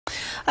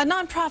A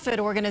nonprofit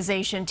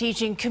organization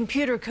teaching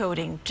computer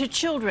coding to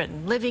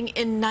children living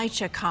in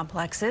NYCHA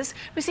complexes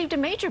received a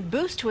major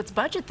boost to its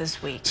budget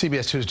this week.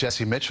 CBS 2's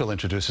Jessi Mitchell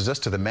introduces us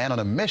to the man on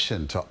a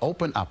mission to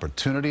open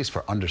opportunities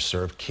for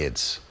underserved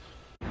kids.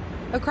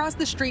 Across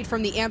the street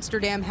from the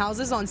Amsterdam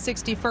houses on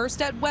 61st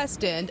at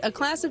West End, a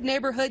class of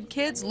neighborhood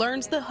kids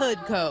learns the Hood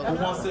Code.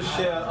 Who wants to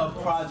share a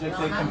project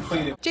they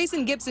completed?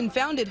 Jason Gibson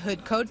founded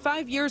Hood Code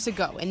 5 years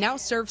ago and now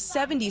serves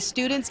 70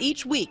 students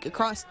each week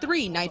across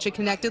 3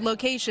 NYCHA-connected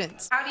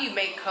locations. How do you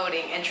make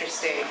coding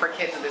interesting for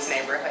kids in this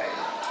neighborhood?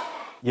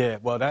 Yeah,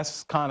 well,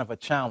 that's kind of a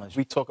challenge.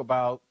 We talk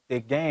about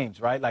their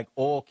games, right? Like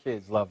all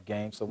kids love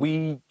games. So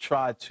we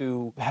try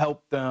to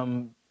help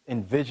them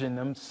envision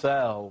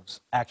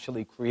themselves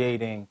actually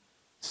creating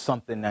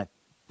something that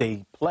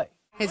they play.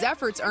 His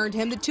efforts earned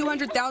him the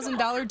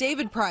 $200,000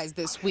 David Prize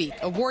this week,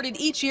 awarded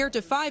each year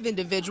to 5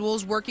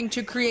 individuals working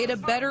to create a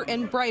better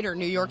and brighter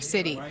New York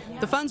City.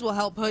 The funds will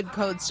help Hood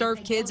Code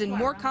serve kids in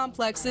more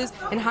complexes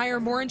and hire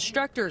more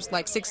instructors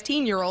like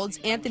 16-year-olds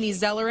Anthony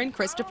Zeller and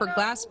Christopher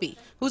Glaspie,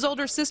 whose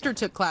older sister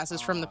took classes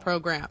from the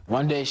program.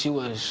 One day she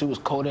was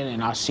coding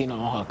and I seen it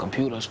on her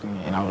computer screen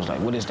and I was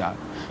like, what is that?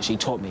 She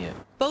taught me it.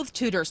 Both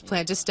tutors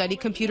plan to study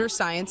computer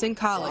science in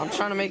college. I'm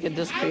trying to make it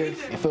disappear.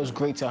 It feels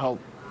great to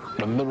help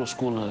the middle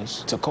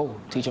schoolers to code,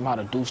 teach them how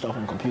to do stuff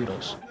on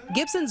computers.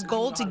 Gibson's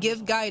goal to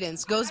give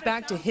guidance goes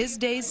back to his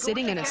days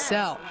sitting in a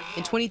cell.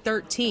 In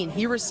 2013,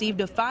 he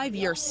received a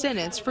 5-year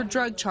sentence for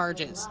drug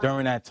charges.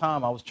 During that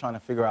time, I was trying to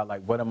figure out,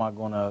 like, what am I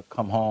going to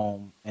come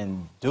home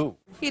and do?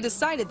 He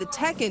decided the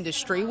tech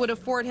industry would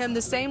afford him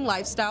the same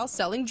lifestyle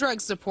selling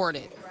drugs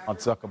supported.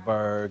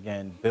 Zuckerberg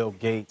and Bill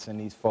Gates and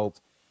these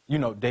folks, you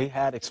know, they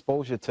had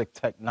exposure to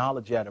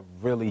technology at a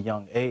really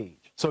young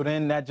age. So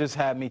then that just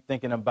had me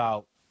thinking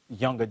about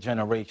younger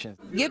generations.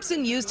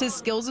 Gibson used his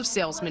skills of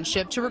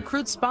salesmanship to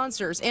recruit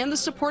sponsors and the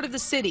support of the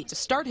city to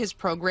start his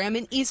program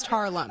in East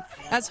Harlem.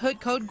 As Hood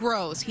Code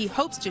grows, he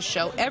hopes to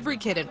show every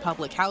kid in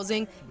public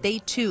housing they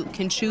too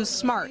can choose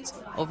smarts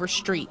over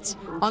streets.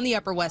 On the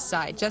Upper West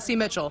Side, Jessi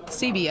Mitchell,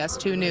 CBS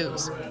 2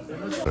 News.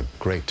 A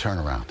great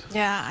turnaround.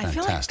 Yeah, I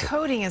feel like Fantastic.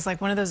 coding is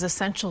like one of those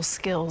essential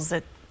skills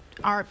that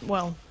our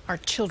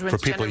children's For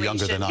people generation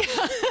younger than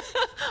us.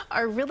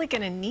 are really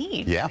going to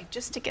need, Yeah. like,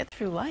 just to get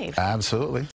through life. Absolutely.